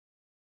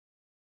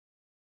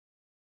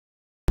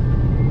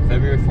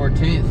February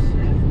 14th,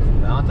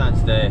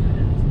 Valentine's Day.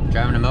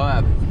 Driving to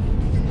Moab.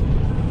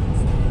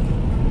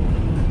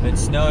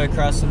 It's snowy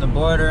crossing the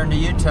border into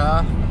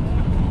Utah.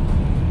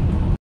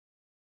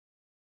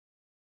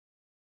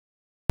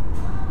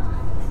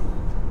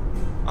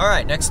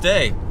 Alright, next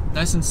day.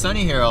 Nice and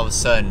sunny here all of a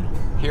sudden.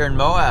 Here in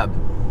Moab.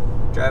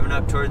 Driving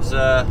up towards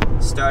the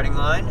starting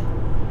line.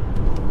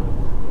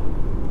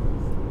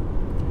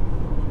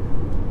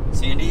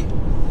 Sandy.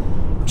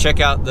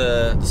 Check out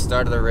the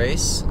start of the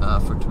race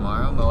for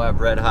tomorrow. Moab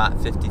Red Hot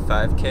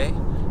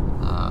 55K.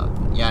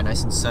 Yeah,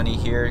 nice and sunny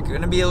here.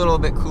 Gonna be a little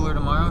bit cooler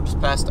tomorrow.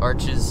 Just past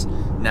Arches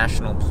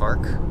National Park.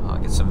 I'll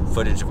get some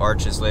footage of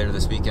Arches later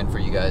this weekend for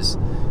you guys.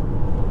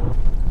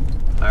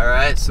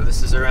 Alright, so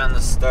this is around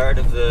the start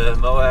of the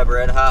Moab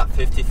Red Hot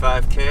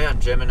 55K on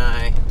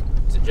Gemini.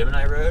 Is it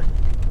Gemini Road?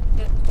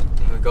 Yeah.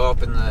 We go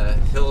up in the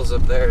hills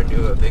up there and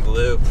do a big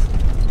loop.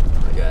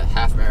 Like a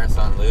half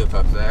marathon loop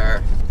up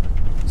there.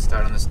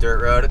 Start on this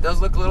dirt road. It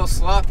does look a little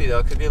sloppy though.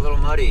 It could be a little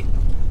muddy.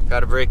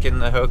 Gotta break in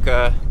the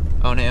Hoka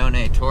One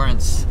One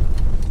Torrents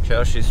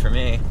trail shoes for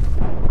me.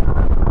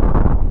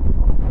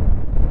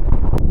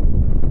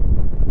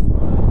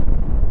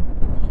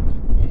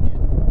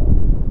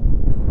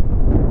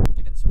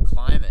 Getting some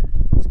climbing.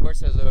 This course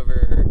has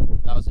over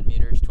 1,000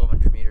 meters,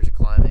 1,200 meters of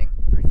climbing,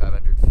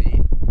 3,500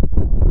 feet.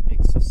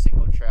 Mix of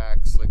single track,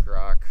 slick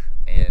rock,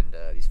 and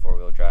these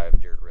four-wheel drive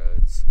dirt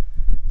roads.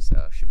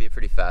 So should be a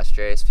pretty fast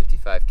race,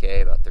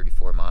 55K, about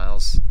 34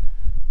 miles.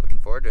 Looking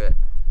forward to it.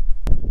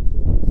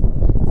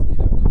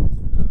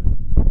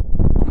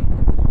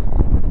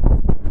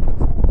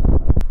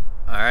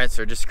 Alright,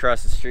 so just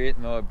across the street,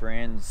 Moab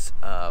Brands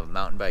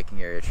mountain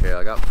biking area trail.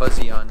 I got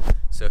fuzzy on,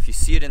 so if you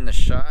see it in the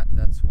shot,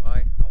 that's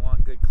why. I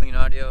want good clean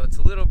audio. It's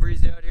a little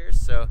breezy out here,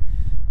 so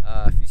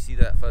if you see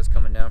that fuzz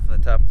coming down from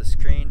the top of the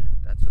screen,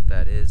 that's what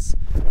that is.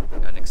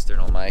 Got an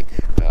external mic.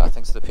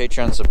 Thanks to the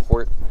Patreon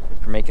support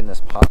for making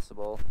this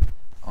possible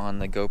on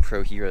the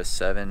GoPro Hero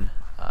 7.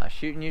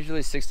 Shooting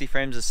usually 60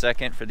 frames a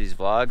second for these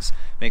vlogs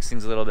makes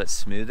things a little bit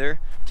smoother.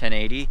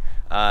 1080.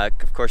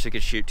 Of course, it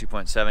could shoot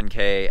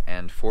 2.7K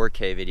and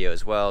 4K video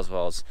as well as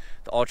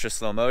the ultra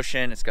slow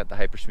motion. It's got the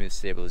hyper smooth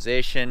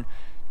stabilization.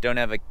 Don't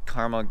have a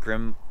Karma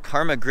Grip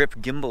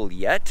gimbal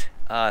yet.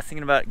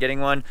 Thinking about getting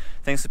one.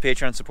 Thanks to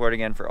Patreon support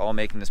again for all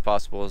making this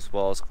possible, as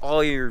well as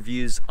all your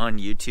reviews on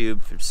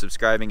YouTube, for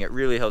subscribing. It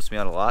really helps me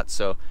out a lot,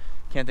 so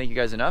can't thank you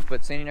guys enough.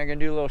 But Sandy and I are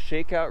gonna do a little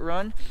shakeout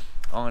run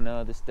on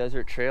this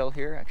desert trail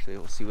here. Actually,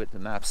 we'll see what the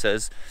map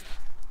says.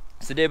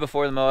 It's the day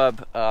before the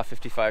Moab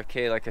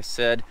 55K, like I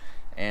said,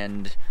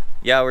 and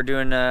yeah, we're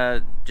doing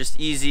just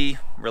easy,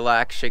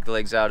 relax, shake the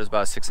legs out. It was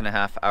about a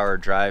 6.5 hour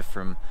drive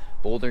from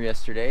Boulder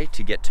yesterday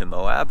to get to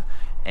Moab,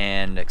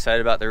 and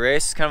excited about the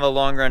race. It's kind of a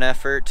long run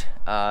effort.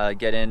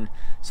 Get in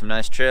some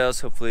nice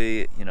trails.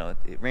 Hopefully, you know,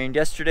 it rained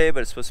yesterday, but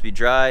it's supposed to be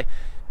dry.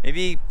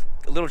 Maybe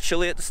a little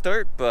chilly at the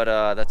start, but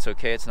that's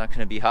okay. It's not going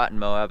to be hot in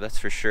Moab, that's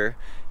for sure.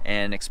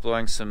 And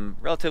exploring some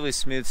relatively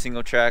smooth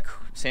single track.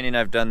 Sandy and I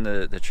have done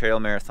the trail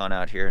marathon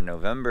out here in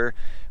November,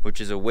 which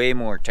is a way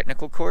more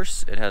technical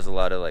course. It has a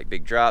lot of like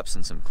big drops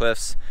and some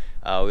cliffs.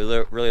 We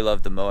really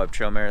loved the Moab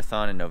Trail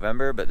Marathon in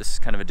November, but this is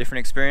kind of a different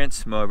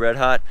experience. Moab Red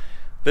Hot,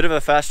 bit of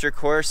a faster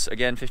course.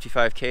 Again,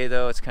 55K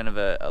though. It's kind of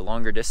a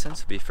longer distance.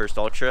 It'll be first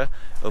ultra,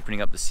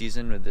 opening up the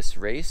season with this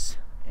race,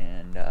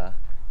 and yeah,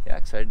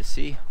 excited to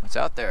see what's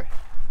out there.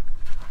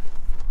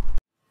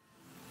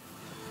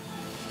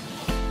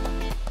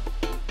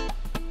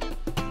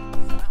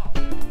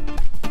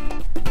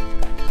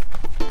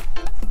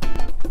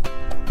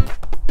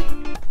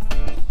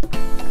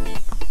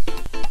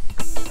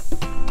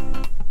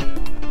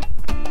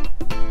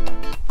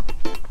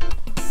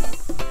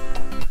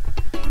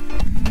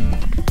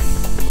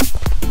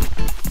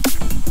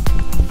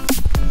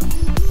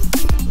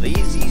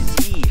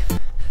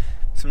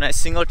 Nice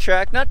single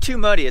track, not too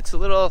muddy. It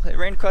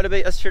rained quite a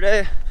bit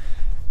yesterday.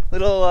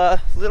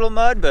 Little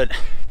mud, but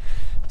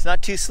it's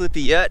not too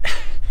slippy yet.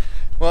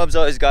 Moab's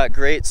always got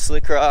great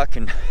slick rock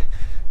and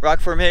rock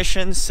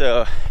formations,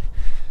 so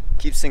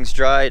keeps things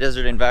dry,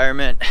 desert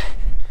environment.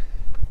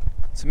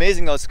 It's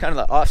amazing though, it's kind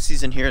of the off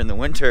season here in the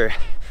winter.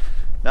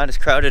 Not as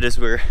crowded as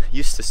we're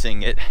used to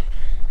seeing it.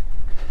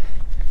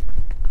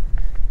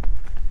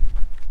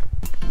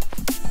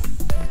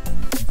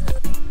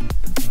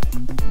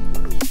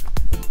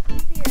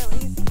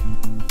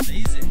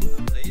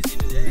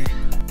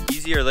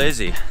 Or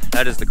lazy?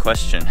 That is the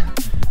question.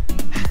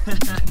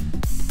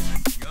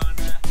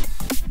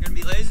 Gonna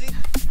be lazy?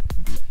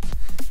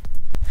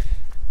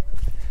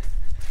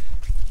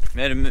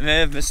 May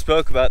have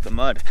misspoke about the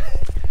mud.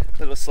 A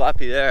little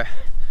sloppy there.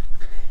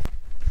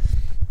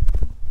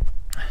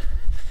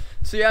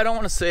 So yeah, I don't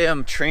want to say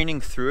I'm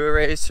training through a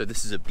race or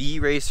this is a B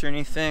race or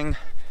anything,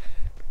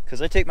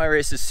 because I take my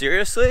races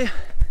seriously.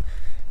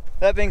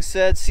 That being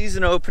said,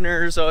 season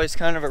opener is always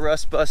kind of a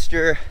rust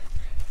buster.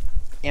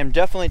 I'm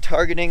definitely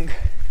targeting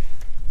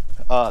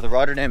the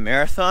Rotterdam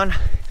Marathon,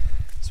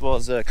 as well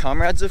as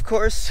Comrades, of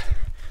course.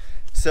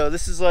 So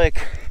this is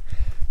like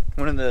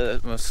one of the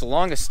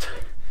longest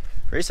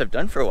race I've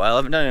done for a while. I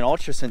haven't done an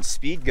ultra since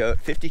Speed Goat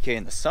 50K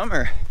in the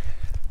summer.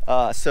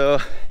 So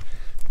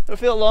it'll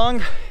feel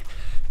long.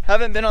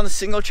 Haven't been on the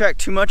single track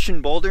too much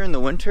in Boulder in the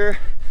winter.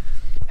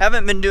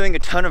 Haven't been doing a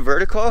ton of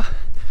vertical.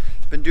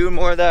 Been doing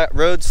more of that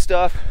road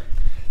stuff,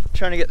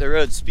 trying to get the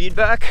road speed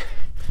back.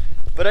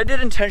 But I did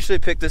intentionally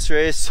pick this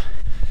race.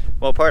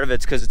 Well, part of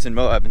it's because it's in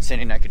Moab and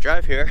Sandy and I could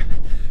drive here.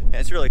 And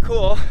it's really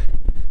cool.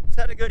 It's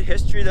had a good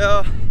history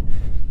though.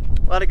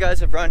 A lot of guys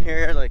have run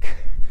here, like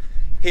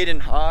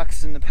Hayden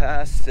Hawks in the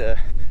past,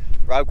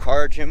 Rob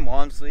Carr, Jim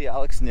Walmsley,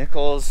 Alex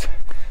Nichols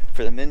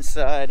for the men's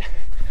side.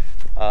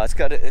 It's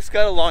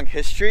got a long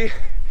history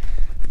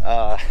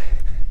of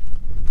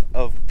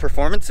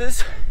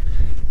performances,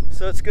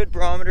 so it's a good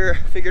barometer.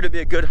 Figured it'd be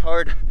a good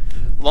hard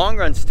long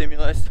run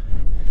stimulus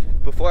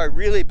before I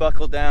really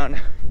buckle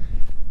down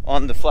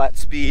on the flat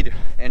speed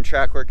and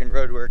track work and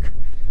road work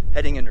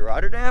heading into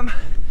Rotterdam.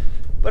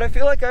 But I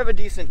feel like I have a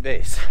decent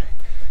base.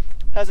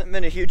 Hasn't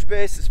been a huge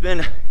base. It's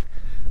been a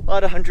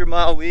lot of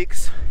 100-mile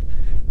weeks.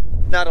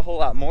 Not a whole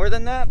lot more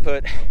than that,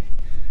 but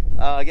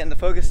again, the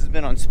focus has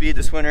been on speed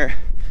this winter,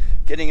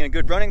 getting in a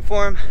good running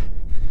form,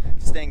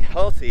 staying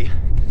healthy.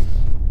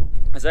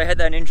 As I had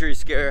that injury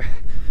scare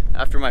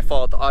after my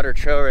fall at the Otter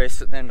Trail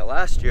race at the end of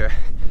last year,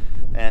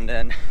 and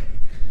then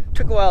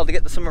took a while to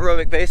get some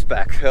aerobic base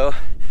back. So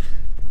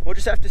we'll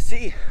just have to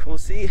see. We'll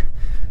see.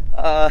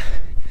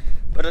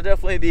 But I'll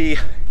definitely be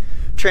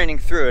training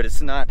through it.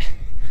 It's not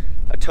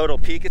a total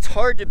peak. It's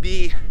hard to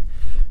be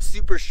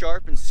super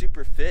sharp and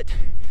super fit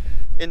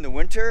in the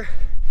winter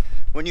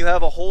when you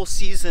have a whole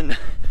season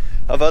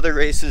of other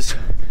races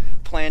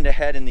planned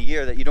ahead in the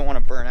year that you don't want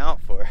to burn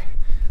out for.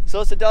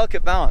 So it's a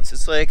delicate balance.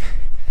 It's like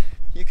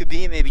you could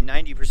be maybe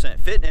 90%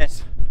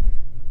 fitness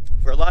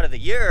for a lot of the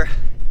year,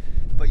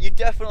 but you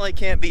definitely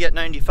can't be at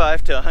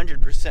 95 to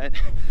 100%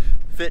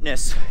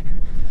 fitness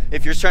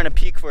if you're trying to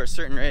peak for a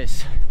certain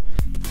race.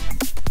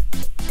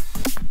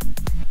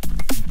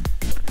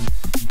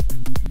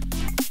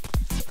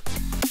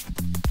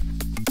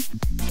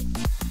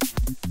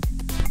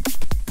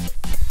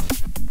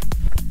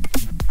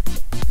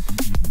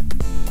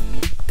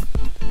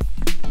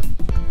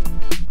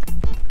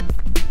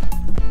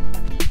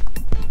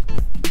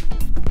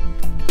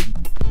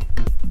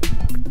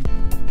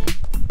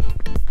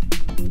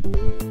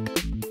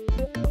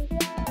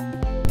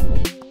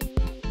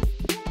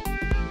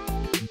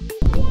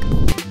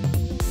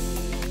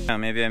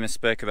 Maybe I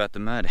misspoke about the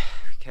mud.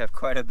 We have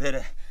quite a bit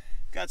of,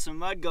 got some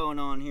mud going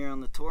on here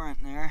on the torrent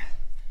there.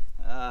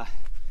 I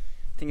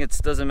think it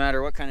doesn't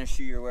matter what kind of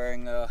shoe you're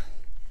wearing though,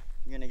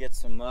 you're gonna get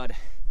some mud.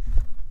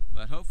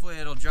 But hopefully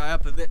it'll dry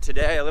up a bit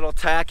today. A little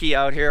tacky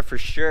out here for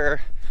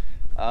sure.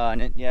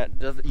 And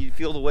you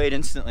feel the weight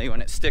instantly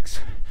when it sticks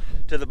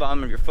to the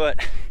bottom of your foot.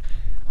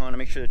 I wanna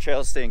make sure the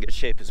trails stay in good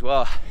shape as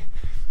well.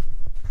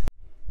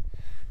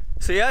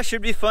 So yeah,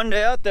 should be a fun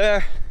day out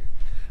there.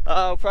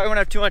 Probably won't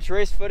have too much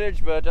race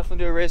footage, but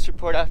definitely do a race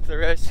report after the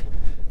race.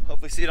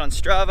 Hopefully see it on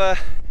Strava.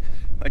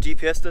 My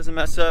GPS doesn't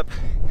mess up.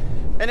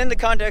 And in the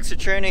context of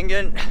training,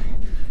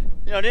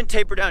 didn't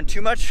taper down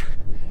too much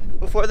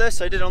before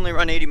this. I did only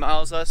run 80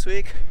 miles last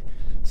week,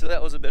 so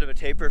that was a bit of a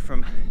taper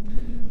from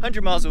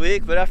 100 miles a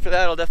week. But after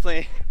that, I'll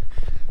definitely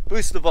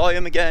boost the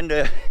volume again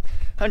to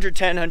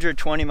 110,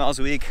 120 miles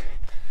a week,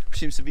 which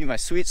seems to be my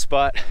sweet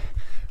spot.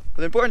 But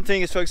the important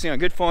thing is focusing on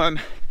good form,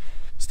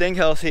 staying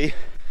healthy,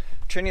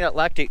 training that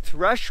lactate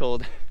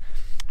threshold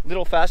a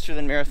little faster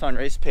than marathon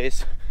race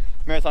pace,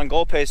 marathon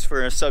goal pace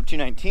for a sub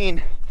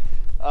 219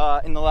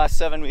 in the last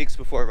 7 weeks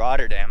before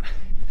Rotterdam.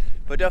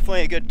 But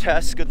definitely a good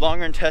test, good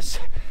long run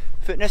test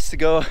fitness to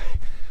go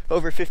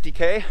over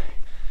 50K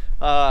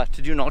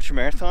to do an ultra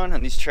marathon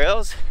on these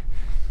trails.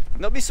 And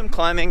there'll be some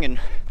climbing and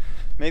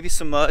maybe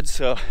some mud,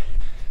 so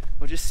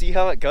we'll just see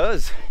how it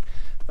goes.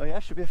 Oh yeah,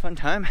 should be a fun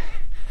time.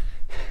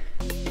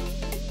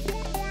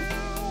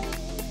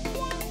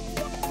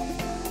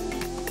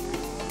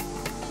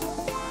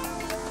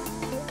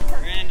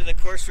 The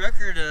course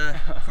record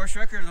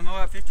of the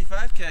Moab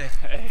 55K.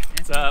 Hey,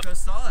 what's up?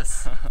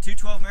 Costales,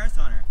 2:12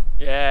 marathoner.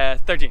 Yeah,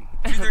 13.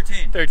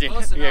 2:13. 13.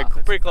 Close yeah,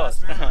 enough. pretty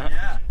close.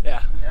 Yeah.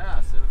 Yeah.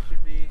 Yeah. So it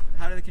should be.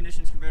 How do the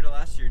conditions compare to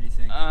last year? Do you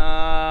think?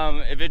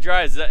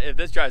 If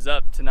this dries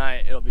up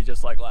tonight, it'll be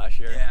just like last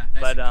year. Yeah.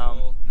 Nice and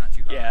cool, not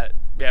too hot.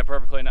 Yeah,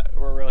 perfectly.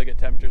 We're really good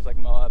temperatures like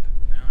Moab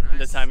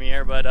this time of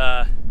year, but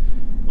a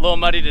little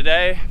muddy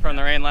today from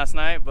the rain last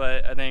night.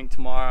 But I think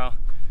tomorrow,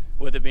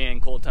 with it being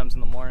cold temps in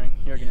the morning,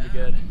 you're gonna be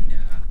good. Yeah.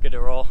 Good to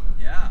roll.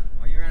 Yeah.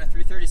 Well, you ran a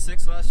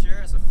 3:36 last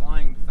year. It's a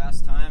flying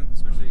fast time,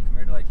 especially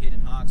compared to like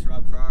Hayden Hawks,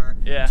 Rob Carr,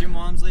 Jim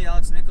Walmsley,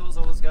 Alex Nichols,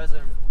 all those guys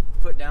that have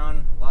put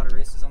down a lot of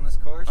races on this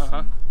course.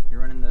 You're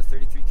running the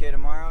 33K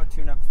tomorrow.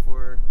 Tune up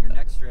for your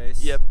next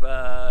race. Yep.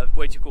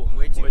 Way too cool.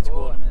 Way too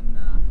cool. And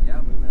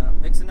then moving up,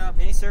 mixing up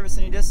any service,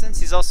 any distance.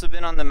 He's also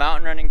been on the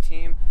mountain running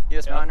team,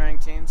 U.S. mountain running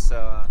team.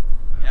 So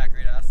yeah,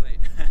 great athlete.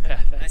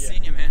 Nice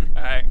seeing you, man.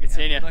 All right, good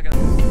seeing you.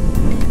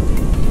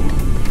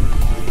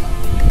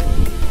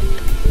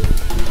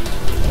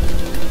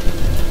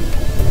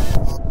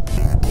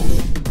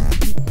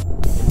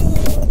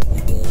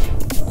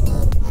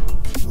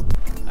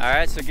 All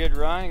right, so good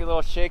run, good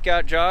little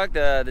shakeout jog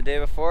the day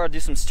before. I'll do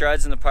some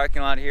strides in the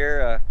parking lot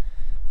here.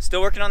 Still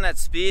working on that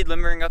speed,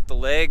 limbering up the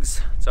legs.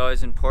 It's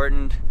always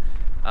important.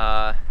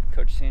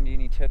 Coach Sandy,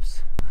 any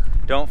tips?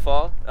 Don't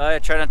fall. I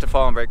try not to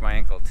fall and break my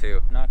ankle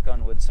too. Knock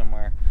on wood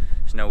somewhere.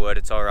 There's no wood,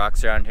 it's all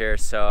rocks around here.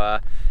 So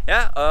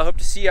yeah, hope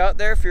to see you out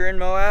there if you're in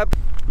Moab.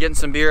 Getting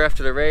some beer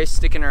after the race,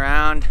 sticking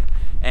around,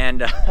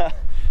 and I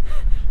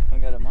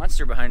got a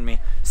monster behind me.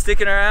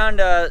 Sticking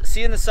around,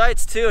 seeing the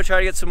sights too. Try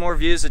to get some more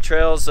views of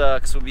trails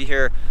because we'll be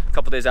here a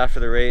couple days after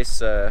the race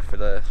for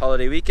the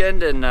holiday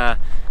weekend. And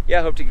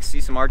yeah, hope to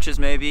see some arches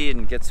maybe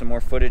and get some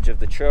more footage of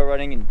the trail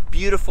running in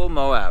beautiful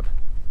Moab.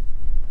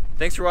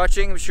 Thanks for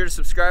watching. Be sure to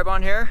subscribe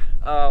on here.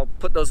 I'll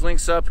put those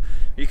links up.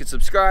 You can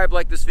subscribe,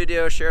 like this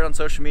video, share it on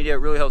social media. It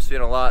really helps me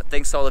out a lot.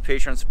 Thanks to all the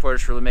Patreon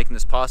supporters for really making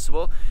this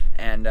possible.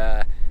 And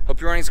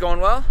hope your running's going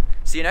well.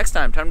 See you next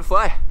time. Time to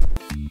fly.